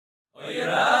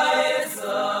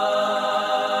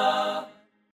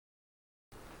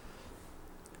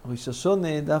ראש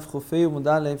השונה, דף חופי עמוד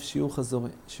א', שיעור חזורי.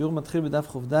 שיעור מתחיל בדף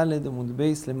חוף ד' עמוד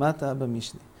בייס למטה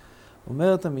במשנה.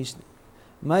 אומרת המשנה,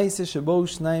 מה יעשה שבואו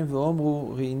שניים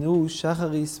ואומרו, ראינו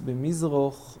שחריס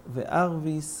במזרוך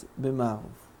וערביס במערב.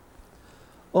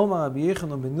 אומר רבי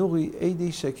יחנון בן נורי,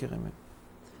 עדי שקר הם.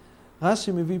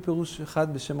 רש"י מביא פירוש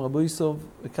אחד בשם רבי יסוב,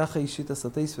 וככה אישית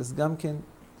הסטייספס גם כן,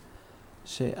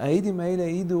 שהעדים האלה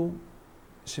העידו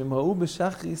שהם ראו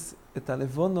בשחריס את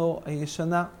הלבונו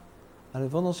הישנה,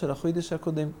 הלבונו של החודש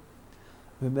הקודם,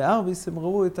 ובערביס הם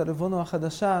ראו את הלבונו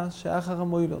החדשה שאחר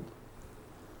המוילוד.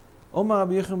 אומר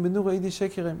רבי יחנון בן נורי, עדי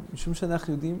שקר הם, משום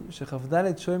שאנחנו יודעים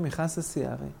שכ"ד שוהם יכנס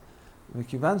לסיירי,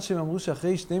 וכיוון שהם אמרו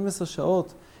שאחרי 12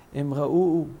 שעות הם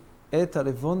ראו את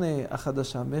הלבונה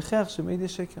החדשה, בהכרח שהם עדי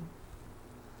שקר.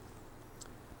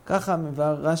 ככה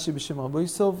מבאר רש"י בשם רבי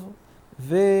יסוב,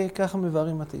 וככה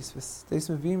מבארים התייספס.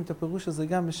 תייס מביאים את הפירוש הזה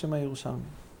גם בשם הירושלמי.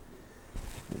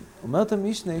 אומרת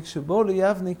המשנה, כשבואו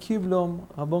ליבנה קיבלום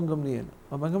רבון גמליאל.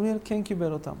 רבן גמליאל כן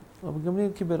קיבל אותם. רבן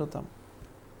גמליאל קיבל אותם.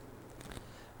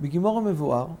 בגימור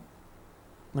המבואר,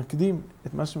 נקדים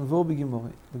את מה שמבואר בגימור.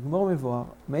 בגימור המבואר,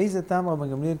 מאיזה טעם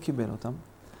רבן גמליאל קיבל אותם?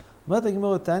 אומרת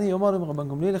הגימור תני, אומר להם רבן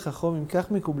גמליאל לחכום, אם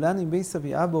כך מקובלני בי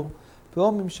סבי אבו,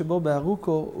 פעומים שבו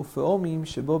בארוכו ופעומים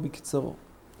שבו בקצרו.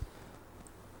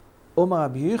 אומר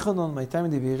רבי יחנון, מייתיים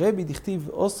דבי רבי, דכתיב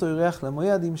אוסו יורח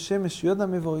למוידים, שמש יודע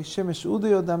מבוי, שמש אודו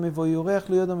יודע מבוי, יורח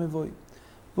לא יודע מבוי.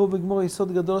 והוא בגמור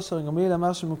יסוד גדול שרבן גמליאל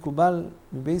אמר שמקובל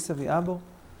מבי סבי אבו,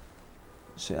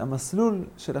 שהמסלול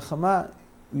של החמה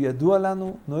הוא ידוע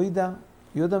לנו, נוידע,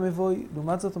 יודע מבוי,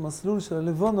 לעומת זאת המסלול של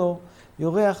הלבונו,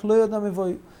 יורח לא יודע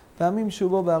מבוי, פעמים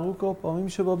שהוא בו בארוכו, פעמים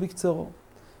שהוא בו בקצרו.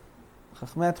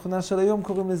 חכמי התכונה של היום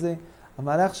קוראים לזה,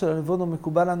 המהלך של הלבונו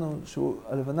מקובל לנו,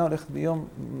 שהלבנה הולכת ביום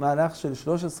מהלך של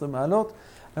 13 מעלות,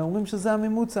 הם אומרים שזה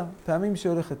הממוצע, פעמים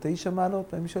שהיא הולכת 9 מעלות,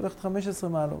 פעמים שהיא הולכת 15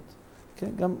 מעלות. כן?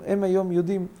 גם הם היום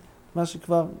יודעים מה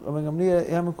שכבר רבן גמליאל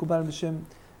היה מקובל בשם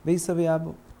בי סבי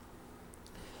אבו.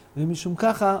 ומשום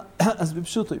ככה, אז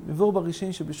בפשוטו, מבואר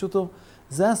בראשון שבפשוטו,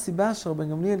 זה הסיבה שרבן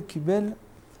גמליאל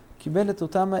קיבל את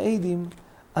אותם העדים,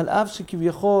 על אף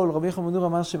שכביכול רבי יחנון בן נורי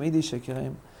אמר שהם עדי שקר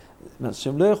הם.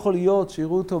 שהם לא יכול להיות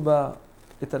שיראו אותו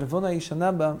את הלבונה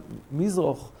הישנה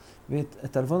במזרוך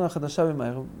ואת הלבונה החדשה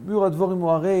במערב. ביאור הדבורים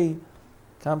הוא הרי,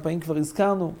 כמה פעמים כבר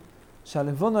הזכרנו,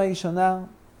 שהלבונה הישנה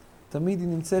תמיד היא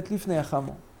נמצאת לפני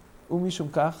החמו. ומשום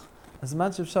כך,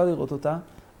 הזמן שאפשר לראות אותה,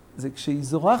 זה כשהיא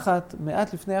זורחת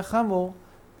מעט לפני החמו,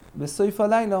 בסוף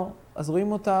הלילה, אז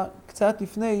רואים אותה קצת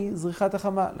לפני זריחת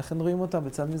החמה, לכן רואים אותה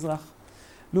בצד מזרח.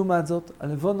 לעומת זאת,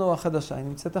 הלבונה החדשה היא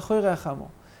נמצאת אחרי החמו.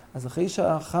 אז אחרי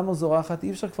שהחמו זורחת,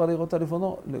 אי אפשר כבר לראות את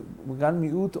הלבונו, בגלל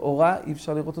מיעוט אורה, אי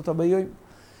אפשר לראות אותה ביום.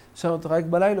 אפשר לראות אותה רק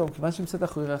בלילה, כיוון שנמצאת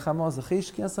אחרי החמו, אז אחרי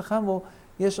שקיעס החמו,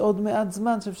 יש עוד מעט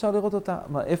זמן שאפשר לראות אותה.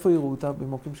 איפה יראו אותה?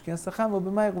 במוקרים שקיעס החמו,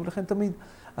 במערב, ולכן תמיד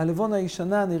הלבונה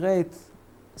הישנה נראית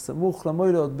סמוך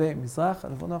למוילוד במזרח,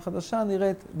 הלבונה החדשה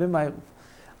נראית במערב.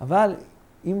 אבל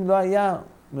אם לא היה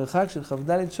מרחק של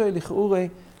כ"ד שויל, לכאורה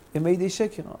הם עדי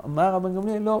שקר. אמר רבן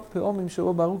גמליאל, לא, פעומים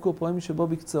שבו בארוכו, פעומים שבו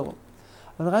בקצרו.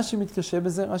 אבל רש"י מתקשה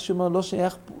בזה, רש"י אומר, לא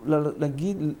שייך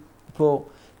להגיד פה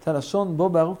את הלשון בו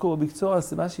בארוכו או בקצור,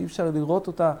 הסיבה שאי אפשר לראות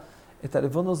אותה, את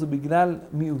הלבונו זה בגלל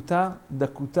מיעוטה,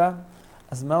 דקותה,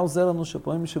 אז מה עוזר לנו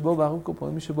שפועמים שבו בארוכו,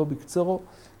 פועמים שבו בקצורו?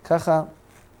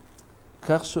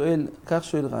 כך שואל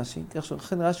רש"י,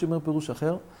 לכן רש"י אומר פירוש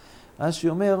אחר, רש"י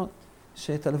אומר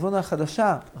שאת הלבונה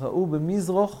החדשה ראו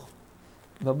במזרוך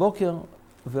בבוקר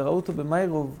וראו אותו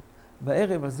במערב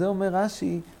בערב, אז זה אומר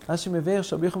רש"י מבאר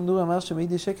שרבי יחנון בן נורי אמר שהם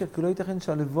עדי שקר, כי לא ייתכן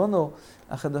שהלבונו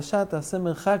החדשה תעשה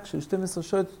מרחק של 12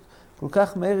 שעות, כל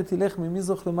כך מהר תלך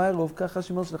ממזרח למערב, כך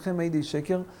רש"י אומר שלכם עדי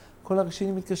שקר. כל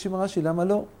הראשונים מתקשים רש"י, למה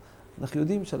לא? אנחנו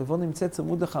יודעים שהלבונה נמצאת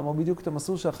צמוד לחמו, בדיוק את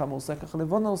המסלול שהחמו עושה, ככה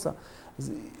לבונה עושה.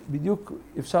 אז בדיוק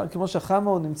אפשר, כמו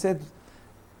שהחמו נמצאת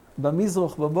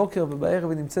במזרח בבוקר ובערב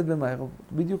ונמצאת במערב,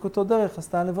 בדיוק אותו דרך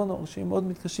עשתה הלבונה, ראשים מאוד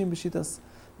מתקשים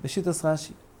בשיטס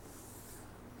רש"י.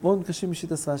 מאוד מתקשים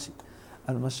בשיטס רש"י.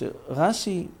 על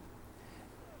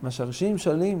מה שהראשיים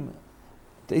שואלים,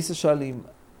 תייסה שואלים,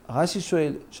 רש"י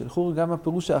שואל, שלחו גם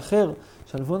הפירוש האחר,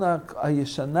 שהלבונה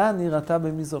הישנה נראתה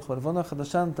במזרח, והלבונה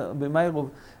החדשה במערב,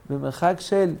 במרחק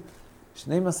של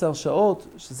 12 שעות,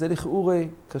 שזה לכאורה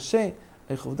קשה,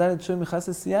 כ"ד שוים יכנס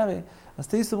לסיירה, אז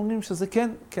תייסה אומרים שזה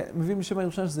כן, מביאים משם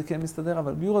הירושלמי שזה כן מסתדר,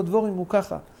 אבל ביאור הדבורים הוא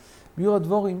ככה. ביאור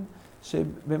הדבורים,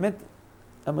 שבאמת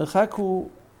המרחק הוא,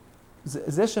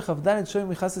 זה שכ"ד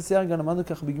שוים יכנס לסיירה, גם למדנו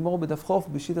כך בגמור בדף חוף,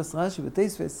 בשיטס רש"י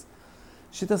ותייספס,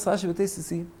 שיטס רש"י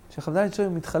ותייססי, שכ"ד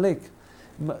שוים מתחלק.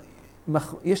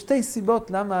 יש שתי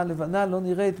סיבות למה הלבנה לא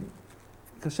נראית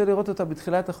קשה לראות אותה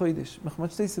בתחילת החודש,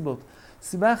 מחמת שתי סיבות.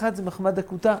 סיבה אחת זה מחמת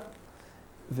דקותה,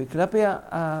 וכלפי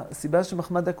הסיבה של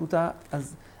מחמת דקותה,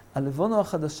 אז הלבונו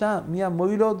החדשה,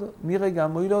 מרגע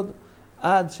המוילוד,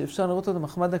 עד שאפשר לראות אותה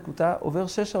מחמת דקותה, עובר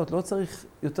 6 שעות, לא צריך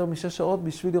יותר מ6 שעות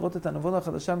בשביל לראות את הלבונו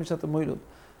החדשה משעת המוילוד.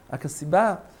 רק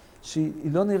הסיבה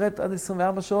שהיא לא נראית עד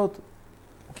 24 שעות,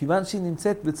 כיוון שהיא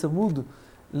נמצאת בצמוד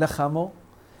לחמו,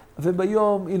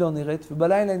 וביום היא לא נראית,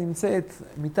 ובלילה היא נמצאת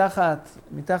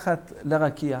מתחת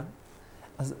לרקיע.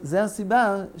 אז זה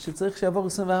הסיבה שצריך שיעבור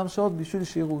 24 שעות בשביל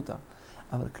שיראו אותה.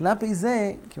 אבל כלפי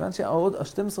זה, כיוון שעוד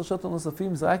ה-12 שעות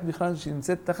הנוספים זה רק בכלל שהיא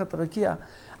נמצאת תחת הרקיע,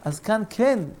 אז כאן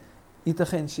כן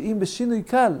ייתכן שאם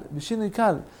בשינוי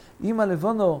קל, אם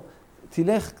הלבונו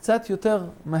תלך קצת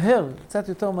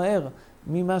יותר מהר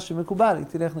ממה שמקובל, היא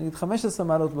תלך נגיד 15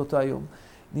 מעלות באותו היום,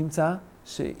 נמצא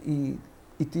שהיא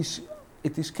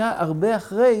תשקע הרבה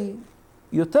אחרי,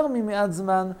 יותר ממעט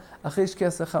זמן אחרי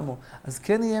שקיעת החמו. אז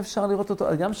כן יהיה אפשר לראות אותו,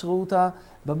 גם שראו אותה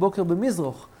בבוקר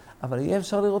במזרח, אבל יהיה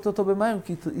אפשר לראות אותו במהר,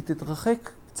 כי היא תתרחק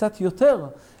קצת יותר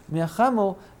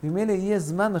מהחמו, וממילא יהיה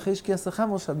זמן אחרי שקיעת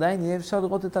החמו, שעדיין יהיה אפשר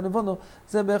לראות את הלבונו.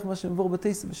 זה בערך מה שמבור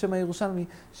בטייס בשם הירושלמי,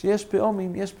 שיש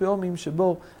פעמים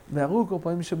שבו בארוכו,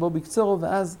 פעמים שבו בקצורו,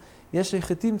 ואז יש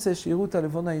איך תמצא שיראו את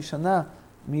הלבונו הישנה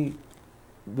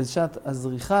בשעת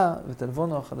הזריחה, ואת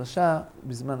הלבונו החדשה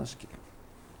בזמן השקיעה.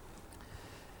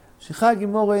 ממשיכה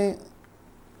הגימורה,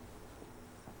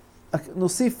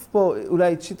 נוסיף פה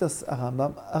אולי את שיטת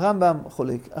הרמב"ם. הרמב"ם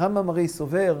חולק, הרמב"ם הרי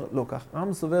סובר, לא כך,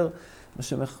 הרמב"ם סובר, מה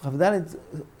שמכ"ד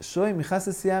שוי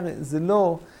מחסס ירא, זה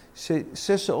לא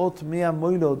 6 שעות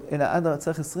מהמוילוד, אלא עד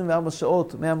צריך 24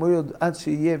 שעות מהמוילוד עד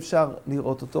שיהיה אפשר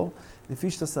לראות אותו,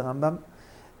 לפי שיטת הרמב"ם.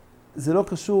 זה לא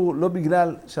קשור, לא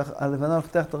בגלל שהלבנה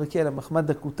מפתח את הרקיע, אלא מחמת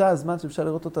דקותה, הזמן שאפשר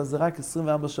לראות אותה זה רק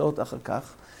 24 שעות אחר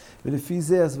כך, ולפי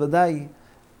זה אז ודאי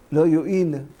לא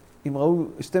יועיל, אם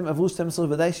עברו 12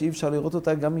 ודאי שאי אפשר לראות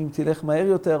אותה, גם אם תלך מהר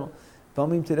יותר,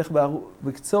 פעמים אם תלך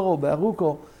בקצורו,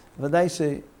 בארוכו, ודאי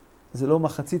שזה לא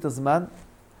מחצית הזמן.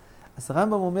 אז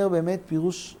הרמב"ם אומר באמת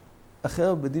פירוש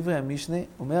אחר בדברי המשנה,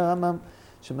 אומר הרמב"ם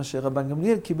שמה שרבן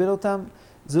גמליאל קיבל אותם,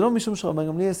 זה לא משום שרבן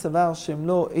גמליאל סבר שהם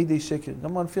לא עדי שקר.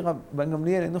 גם לפי רבן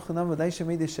גמליאל אינו חינם ודאי שהם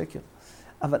עדי שקר.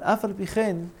 אבל אף על פי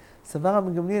כן, סבר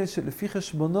רבן גמליאל שלפי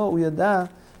חשבונו הוא ידע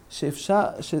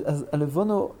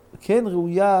שהלבונו כן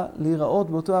ראויה להיראות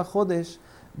באותו החודש,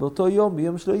 באותו יום,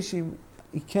 ביום שלישים,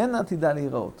 היא כן עתידה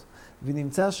להיראות.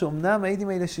 ונמצא שאומנם העדים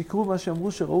האלה שיקרו מה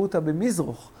שאמרו שראו אותה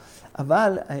במזרח,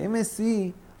 אבל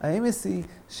האמס היא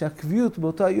שהקביעות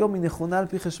באותו היום היא נכונה על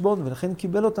פי חשבון, ולכן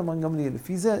קיבל אותה רבן גמליאל.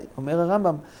 לפי זה אומר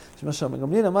הרמב"ם, שמה שרבן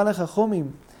גמליאל אמר לך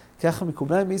חומים, ככה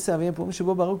מקובליים מיסה, ויהיה פעמים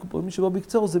שבו בארוך ופעמים שבו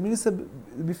בקצור, זה מיסה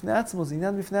בפני עצמו, זה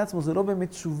עניין בפני עצמו, זה לא באמת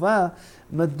תשובה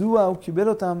מדוע הוא קיבל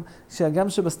אותם, שהגם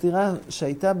שבסתירה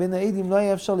שהייתה בין העדים לא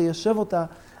היה אפשר ליישב אותה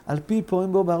על פי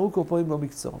פעמים בו בארוך ופעמים בו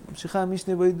בקצור. ממשיכה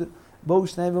המשנה בואו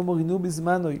שניים ואמורינו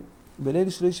בזמנוי, בליל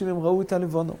שלישים הם ראו את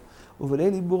הלבונו,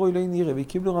 ובליל עיבורו לא נראה,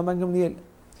 וקיבלו רבן גמליאל.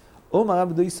 אומר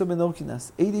רב דויסו בן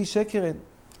אורקינס, עדי שקרן,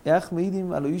 איך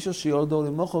מעידים על אישו שיורדו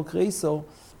למוחו קרייסו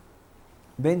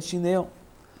בין שיניו.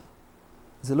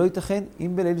 זה לא ייתכן,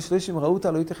 אם בליל שלישים ראו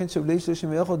אותה, לא ייתכן שבליל שלישים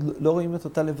ויחוד לא רואים את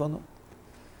אותה לבונו.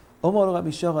 אומר לו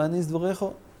רבי שער, אני אסדבריך,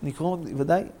 נקרוא,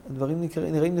 ודאי, הדברים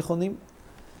נראים נכונים.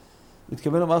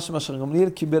 מתכוון לומר שמה שגמליאל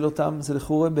קיבל אותם, זה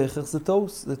לכאורה בהכרח, זה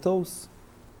תוס.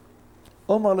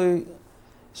 אומר לו,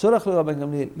 שולח לו רבן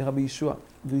גמליאל לרבי ישוע,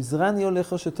 ויזרני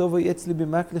הולכו שטובו יצלי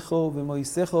במקלכו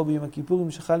ומויסכו ביום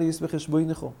הכיפורים שחל יוס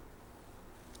בחשבוינכו.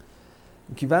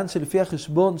 מכיוון שלפי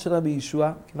החשבון של רבי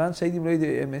ישוע, כיוון שהעדים לא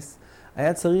ידעו אמס,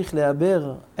 היה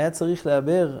צריך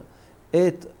לעבר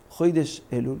את חודש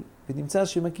אלול, ונמצא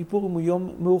שיום הכיפורים הוא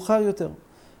יום מאוחר יותר,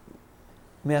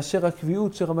 מאשר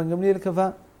הקביעות שרבן גמליאל קבע.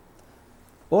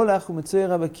 הולך ומצוי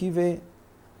רבי עקיבא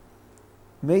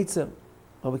מיצר.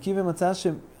 רבי עקיבא מצא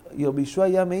שרבי ישוע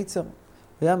היה מיצר.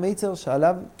 היה מיצר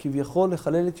שעליו כביכול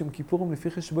לחלל את יום כיפורים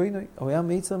לפי חשבונוי. הוא היה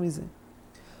מיצר מזה.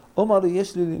 אומר לו,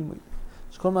 יש לי ללמוד.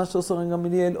 שכל מה שעושה רבן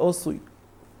גמליאל עושוי.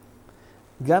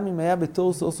 גם אם היה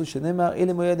בתורס עושוי שנאמר,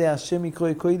 אלה מויד היה השם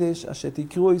יקרוי קודש, אשר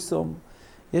תקראו יסום.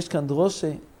 יש כאן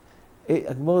דרושה,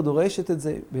 הגמרא דורשת את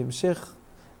זה בהמשך,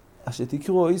 אשר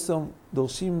תקראו איסום,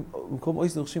 דורשים, במקום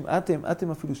אויס דורשים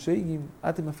אתם אפילו שייגים,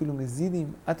 אתם אפילו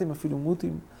מזידים, אתם אפילו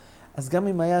מותים. אז גם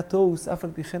אם היה תוס, אף על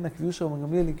פי כן הקביעוס של רבן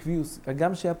גמליאל לקביעוס,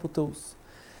 גם שהיה פה תוס.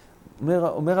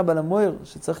 אומר הבעל המויר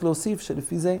שצריך להוסיף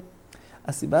שלפי זה,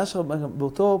 הסיבה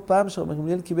באותו פעם שרבן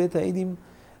גמליאל קיבל את העדים,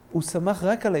 הוא שמח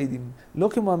רק על העדים. לא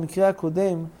כמו המקרה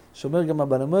הקודם, שאומר גם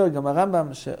הבעל המויר, גם הרמב"ם,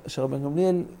 שרבן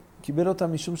גמליאל קיבל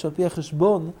אותם משום שעל פי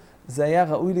החשבון, זה היה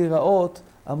ראוי להיראות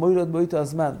המוילוד באותו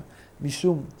הזמן.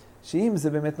 משום שאם זה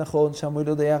באמת נכון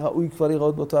שהמוילוד היה ראוי כבר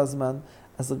להיראות באותו הזמן,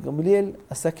 אז גמליאל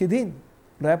עשה כדין,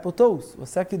 לא היה פה תוס, הוא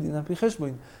עשה כדין על פי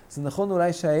חשבון. זה נכון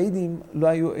אולי שהעדים לא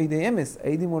היו עדי אמס,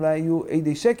 העדים אולי היו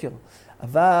עדי שקר,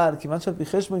 אבל כיוון שעל פי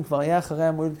חשבון כבר היה אחרי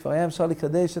המועד, כבר היה אפשר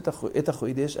לקדש את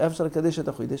החוידש, היה אפשר לקדש את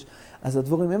החוידש, אז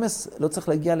הדבורים אמס לא צריך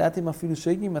להגיע לאתם אפילו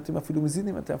שגים, אתם אפילו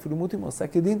מזינים, אתם אפילו מותים, הוא עשה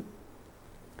כדין.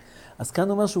 אז כאן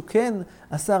הוא אומר שהוא כן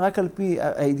עשה רק על פי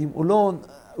העדים,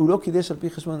 הוא לא קידש על פי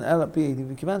חשבון, אלא על פי העדים,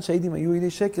 וכיוון שהעדים היו עדי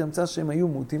שקר, נמצא שהם היו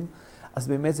מותים, אז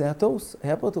באמת זה היה תוס,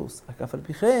 היה פה תוס. רק אף על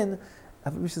פי כן,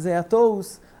 אף על פי שזה היה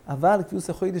תוס, אבל קביוס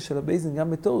החוידש של הבייזן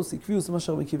גם בתוס, קביוס מה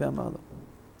שרבי עקיבא אמר לו.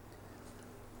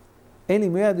 אין לי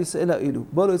מיד יוצא אלא אילו,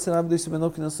 בוא לא יוצא רבי דויסו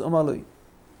בנוקנוס, אומר לו,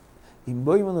 אם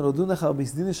בואי מנו להודון אחר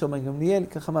בייסדין ישר גמליאל,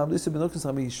 ככה אמר רבי דויסו בנוקנוס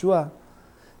רבי ישוע,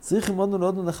 צריך ללמודנו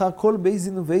להודון אחר כל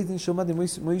בייזין ובייזין שעומד עם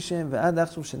מוישה ועד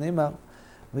עכשיו שנאמר,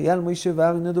 ויעל מוישה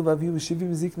ואר ינדו ואביו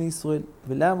ושבעים זקני ישראל,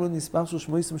 ולמה לא נספר שהוא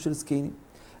שמו יסם של זקנים,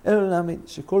 אלא למד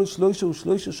שכל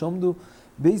שלושה שעומדו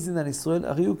בייזין על ישראל,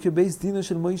 הרי הוא כבייז דינו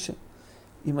של מוישה.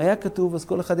 אם היה כתוב, אז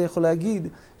כל אחד יכול להגיד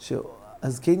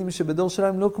שהזקנים שבדור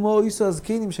שלהם לא כמו אויסו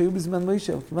הזקנים שהיו בזמן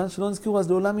מוישה, וכיוון שלא נזכרו, אז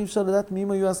לעולם אי אפשר לדעת מי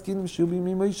היו הזקנים שהיו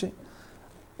בימי מוישה.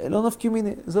 לא נפקי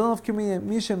מיני, זה לא נפקי מיני,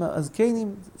 מי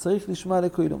שהזקנים צריך לשמוע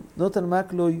לכוילום. נותן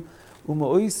מקלוי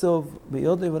ומאויסוב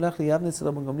ביודלוי והלך ליבנה אצל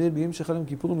רבי גמליאל בימים שחל עם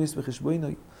כיפור וניס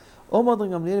בחשבוינוי. או רבי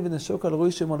גמליאל ונשוק על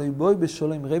רוי שם עלוי בוי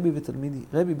בשולו עם רבי ותלמידי,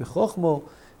 רבי בחוכמו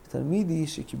ותלמידי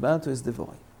שקיבלתו את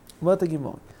דבורי. אומרת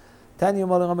הגימור, תני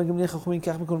אומר לרבי גמליאל חכמים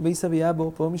כך מכל בייסה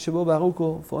ויאבו, פעמי שבו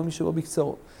בארוכו, פעמי שבו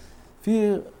בקצרו.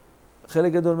 פיר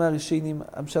חלק גדול מהראשונים,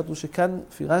 המשט הוא שכאן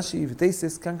פירשי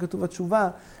ותייסס, כאן כתוב התשובה,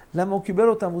 למה הוא קיבל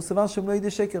אותם, והוא סבר שהם לא ידי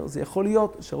שקר. זה יכול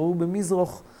להיות שראו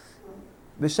במזרוך,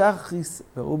 בשחריס,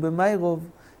 וראו במיירוב,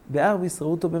 בארביס,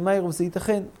 ראו אותו במיירוב, זה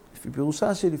ייתכן. לפי פירוש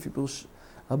רש"י, לפי פירוש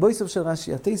הבויסוף של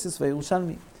רש"י, התייסס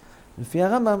והירושלמי. לפי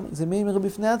הרמב"ם, זה מאמר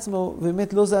בפני עצמו,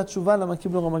 ובאמת לא זה התשובה למה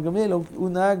קיבלו רבי גמליאל, הוא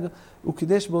נהג, הוא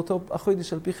קידש באותו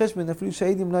החודש על פי חשבון, אפילו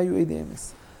שהעדים לא היו עדי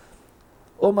אמס.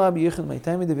 אומר רבי יוחנן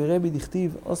מייתיימא דבי רבי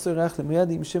דכתיב, עשו ירח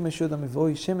למוידי עם שמש יודה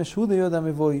מבוי, שמש הוא דיודה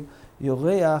מבוי,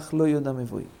 יורח לא יודע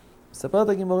מבוי. מספרת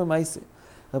הגימור מייסה,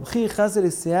 רב חייא חזי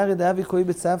לסיירי דאבי כהי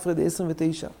בצפרא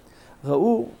ד-29.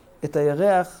 ראו את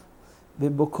הירח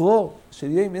בבוקרו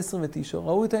של יום 29,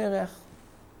 ראו את הירח.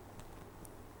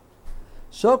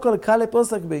 שוקל קלה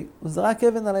פוסק בי, הוא זרק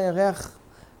אבן על הירח.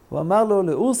 הוא אמר לו,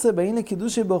 לאורסה באין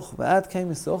לקידושי בוך, ועד קיים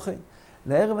מסוכה.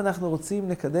 לערב אנחנו רוצים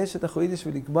לקדש את החוידש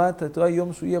ולקבוע את אותו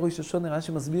היום שהוא יהיה ראש השונה,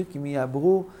 רש"י מסביר כי מי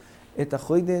יעברו את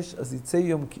החוידש, אז יצא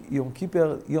יום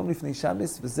כיפר, יום לפני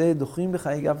שבס, וזה דוחים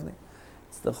בחיי גבנה.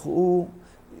 הצטרכו,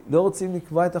 לא רוצים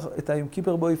לקבוע את היום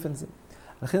כיפר באופן זה.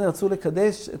 לכן רצו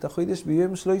לקדש את החוידש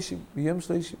ביום שלושים.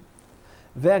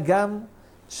 וגם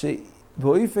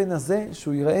שבאופן הזה,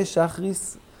 שהוא יראה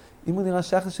שחריס, אם הוא נראה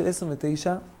שחריס של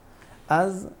 29,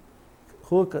 אז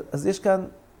יש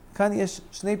כאן יש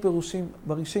שני פירושים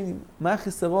בראשונים. מה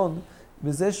החיסרון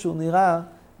בזה שהוא נראה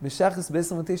בשחריס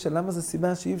ב-29? למה זה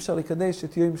סיבה שאי אפשר לקדש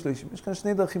את יום שלושים? יש כאן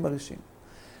שני דרכים בראשונים.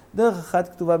 דרך אחת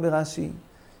כתובה ברש"י,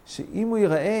 שאם הוא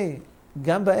ייראה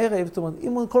גם בערב, זאת אומרת,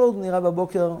 אם הוא כל עוד נראה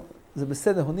בבוקר, זה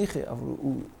בסדר, הוא ניחא, אבל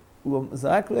הוא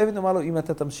זרק לו אבן, אמר לו, אם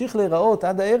אתה תמשיך להיראות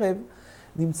עד הערב,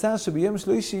 נמצא שביום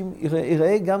שלושים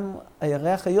ייראה גם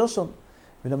הירח היושון.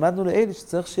 ולמדנו לאלה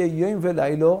שצריך שיהיה יום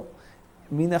ולילו,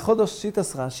 מן החודש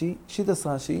שיטס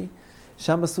רש"י,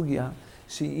 שם בסוגיה,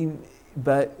 שאם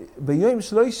ביום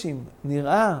שלושים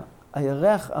נראה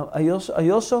הירח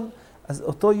היושון, אז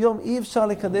אותו יום אי אפשר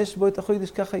לקדש בו את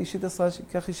החודש, ככה היא שיטס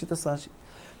רש"י.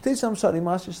 תשע שואלים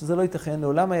רש"י שזה לא ייתכן,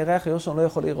 לעולם הירח היושון לא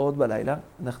יכול להיראות בלילה.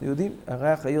 אנחנו יודעים,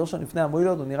 הירח היושון לפני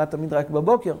המוילוד הוא נראה תמיד רק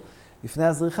בבוקר, לפני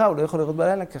הזריחה הוא לא יכול לראות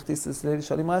בלילה, כך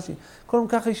שואלים רש"י. קודם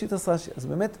ככה היא שיטס רש"י. אז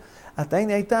באמת,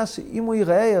 התעינה הייתה שאם הוא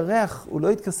ייראה ירח, הוא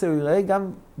לא יתכסה, הוא ייראה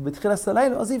גם בתחילת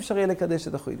הלילה, אז אי אפשר יהיה לקדש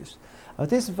את החודש. אבל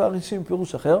תהיה ספר ראשון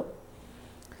פירוש אחר,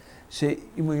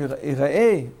 שאם הוא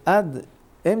ייראה עד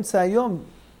אמצע היום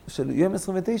של יום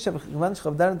 29, וכמובן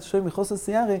שכ"ד תשרי מחוסר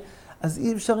סיירה, אז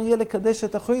אי אפשר יהיה לקדש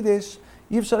את החודש,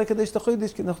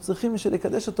 כי אנחנו צריכים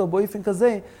לקדש אותו באופן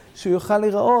כזה, שהוא יוכל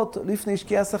להיראות לפני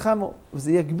שקיעה סחמו,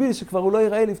 וזה יגביל שכבר הוא לא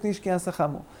ייראה לפני שקיעה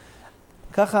סחמו.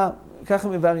 ככה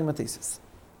מבאר עם התייסס.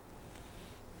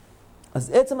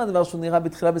 אז עצם הדבר שהוא נראה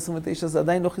בתחילה ב-29 זה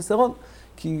עדיין לא חיסרון,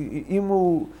 כי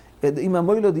אם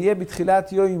המוילוד יהיה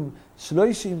בתחילת יום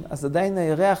שלושים, אז עדיין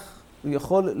הירח הוא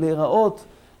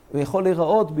יכול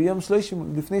להיראות ביום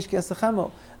שלושים לפני שקיעה סחמו,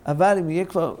 אבל אם יהיה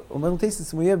כבר, אומרים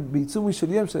תייסס, אם הוא יהיה בעיצומי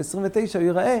של יום של 29 הוא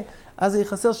ייראה, אז זה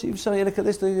יחסר שאי אפשר יהיה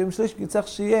לקדש את יום שלושים, כי צריך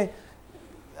שיהיה,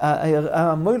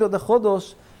 המוילוד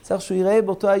החודש, צריך שהוא ייראה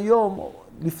באותו היום,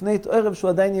 לפני ערב שהוא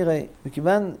עדיין ייראה.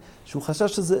 וכיוון שהוא חשב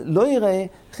שזה לא ייראה,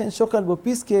 לכן שוקל בו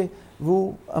פיסקה,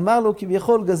 והוא אמר לו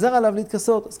כביכול גזר עליו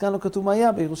להתכסות. אז כאן לא כתוב מה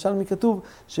היה, בירושלמי כתוב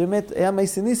שבאמת היה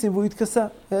מייסי ניסים והוא התכסה.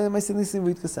 היה מייסי ניסים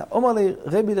והוא התכסה. אומר לי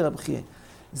רבי לרב חייא,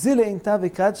 זילה אין תו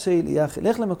וקדשי ליחי,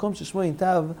 לך למקום ששמו אין תו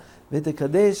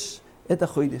ותקדש את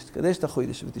החוידש, תקדש את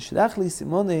החוידש, ותשלח לי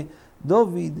סימונה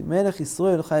דוד מלך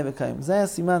ישראל חי וקיים. זה היה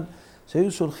סימן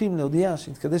שהיו שולחים להודיע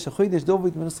שנתקדש החוידש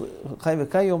דוד מלך חי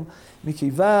וקיים,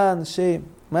 מכיוון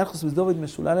שמלכוס דוד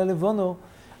משולל ללבונו,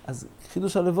 אז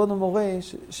חידוש הלבונו מורה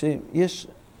שיש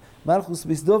מלכוס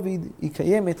ביס דוד היא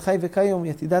קיימת, חי וקיים,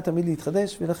 היא עתידה תמיד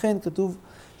להתחדש, ולכן כתוב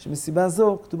שמסיבה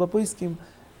זו, כתוב בפויסקים,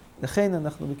 לכן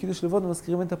אנחנו בקידוש לבונו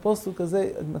מזכירים את הפוסוק הזה,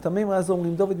 מטעמים הזו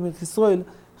אומרים דוד מלך ישראל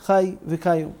חי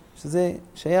וקיים, שזה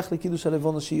שייך לקידוש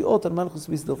הלבונו, שהיא אות על מלכוס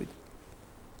ביס דוד.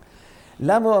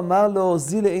 למה הוא אמר לו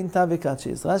זילה אין תו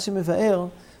וקדשס? רש"י מבאר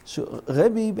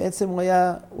שרבי בעצם הוא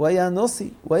היה הנוסי,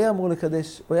 הוא היה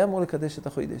אמור לקדש את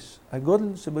החוידש.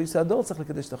 הגודל שבו יעשה הדור צריך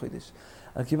לקדש את החוידש.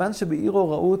 אבל כיוון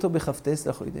שבעירו ראו אותו בחפטס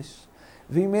לחוידש,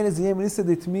 ואם אלה זה יהיה מליסא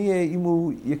דתמיה אם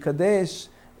הוא יקדש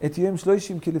את יום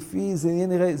שלושים, כי לפי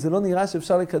זה לא נראה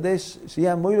שאפשר לקדש,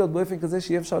 שיהיה המוילות באופן כזה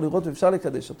שיהיה אפשר לראות ואפשר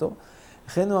לקדש אותו.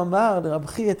 לכן הוא אמר לרב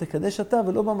חייא תקדש אתה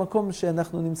ולא במקום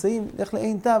שאנחנו נמצאים, לך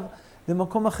לאין תו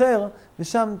למקום אחר,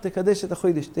 ושם תקדש את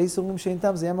החוידש. תייס אומרים שאין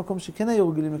תו, זה היה מקום שכן היו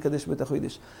רגילים לקדש בית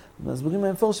החוידש. מסבירים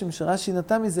המפורשים שרש"י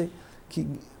נטע מזה, כי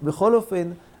בכל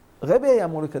אופן, רבי היה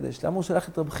אמור לקדש, למה הוא שלח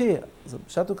את רב חייא? אז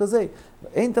פשט הוא כזה,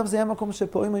 אין תו זה היה מקום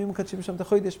שפעמים היו מקדשים שם את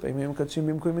החוידש, פעמים היו מקדשים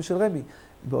במקומים של רבי.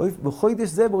 בחוידש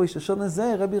זה, בראש השונה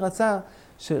זה, רבי רצה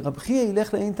שרב חייא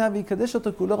ילך לאין תו ויקדש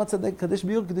אותו, כי הוא לא רצה לקדש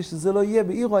בעיר, כדי שזה לא יהיה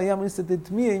בעירו, היה מליסת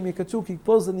את מי אם יקדשו, כי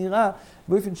פה זה נראה,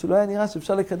 באופן שלא היה נראה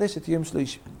שאפשר לקדש את יום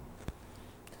שלושים.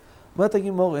 אומרת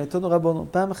הגימור, תונו רבונו,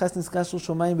 פעם אחת נזכשו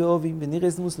שמיים באובים, ונראה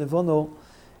זמוס לבונו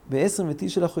ב-29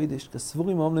 של החוידש,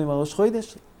 כסבורים אומנו עם הראש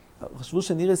חוידש, חשבו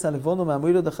שנראה לבונו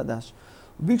מהמוילוד החדש.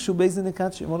 וביקשו באיזה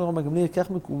נקד שאמרו לרם הגמליאל,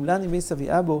 כך מקומלן עם בייס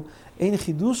אבי אבו, אין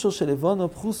חידושו של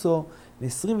לבונו פחוסו,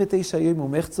 ב-29 יום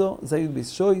ומחצו, זה היו בייס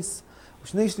שויס,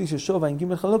 ושני שליש שוב, אין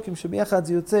גימל חלוקים, שביחד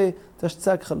זה יוצא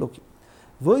תשצג חלוקים.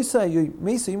 ואויסו היו,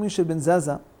 מייסו ימי של בן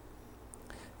זזה,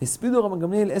 הספידו רם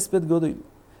הגמליאל אספד גודל.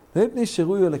 לא מפני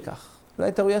שראויו לכך. אולי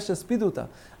הייתה ראויה שהספידו אותה,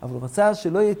 אבל הוא רצה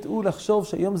שלא יטעו לחשוב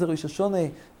שהיום זה ראש השונה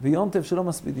ויום טב שלא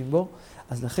מספידים בו,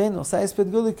 אז לכן הוא עשה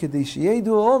אספד גודל כדי שיהיה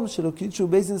ידעו העום שלו קידשו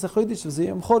בייזנס החוידש וזה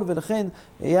יום חול, ולכן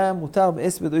היה מותר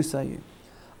באספד אוי סעיו.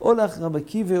 הולך רבי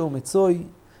עקיבא ומצוי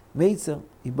מיצר,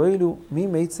 יבוילו מי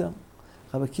מיצר?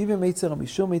 רבי עקיבא מיצר, רבי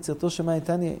ישוע מיצר, תושמע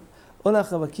איתניה.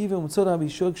 הולך רבי עקיבא ומצוי רבי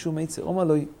ישוע כשהוא מיצר, אומר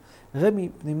לו, רבי,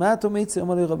 פנימתו מיצר,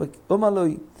 אומר לו,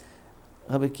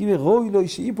 רבי עקיבא רואי לו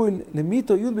שאיפו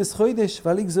למיתו יוד בסחוידש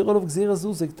ועלי גזירו לו גזירה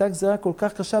זו, זו הייתה גזירה כל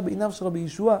כך קשה בעיניו של רבי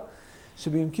ישוע,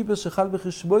 שביום כיפר שחל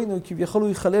בחשבונו, כביכול הוא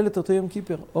יחלל את אותו יום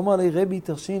כיפר. אומר לי רבי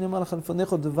תרשין, אומר לך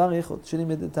לפניך דבר אחד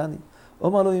שלימדתני.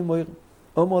 אומר לו אמור,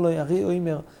 אומר לו הרי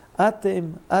אומר,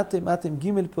 אתם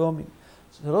ג' פעמים.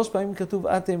 3 פעמים כתוב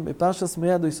אתם בפרשת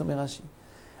מויד או סומר רש"י.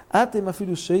 אתם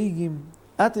אפילו שייגים,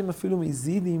 אתם אפילו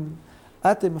מזידים,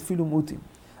 אתם אפילו מותים.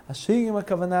 השייגים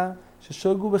הכוונה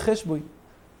ששוגו בחשבוי.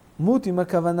 מותים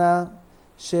הכוונה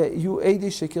שיהיו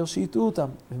עדי שקר שיטעו אותם.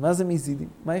 ומה זה מזידים?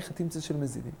 מהי חתימצה של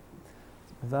מזידים?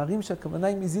 מבארים שהכוונה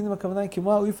היא מזידים, הכוונה היא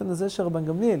כמו האופן הזה של רבן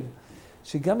גמליאל,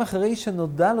 שגם אחרי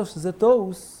שנודע לו שזה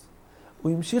תוס,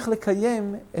 הוא המשיך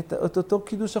לקיים את אותו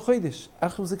קידוש החוידש.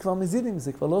 עכשיו זה כבר מזידים,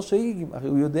 זה כבר לא שייגים. הרי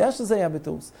הוא יודע שזה היה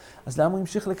בתוס. אז למה הוא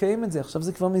המשיך לקיים את זה? עכשיו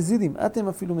זה כבר מזידים. אתם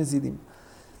אפילו מזידים.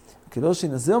 כלא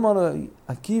שנזה אומר לו,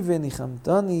 עקיבא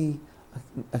ניחמתני,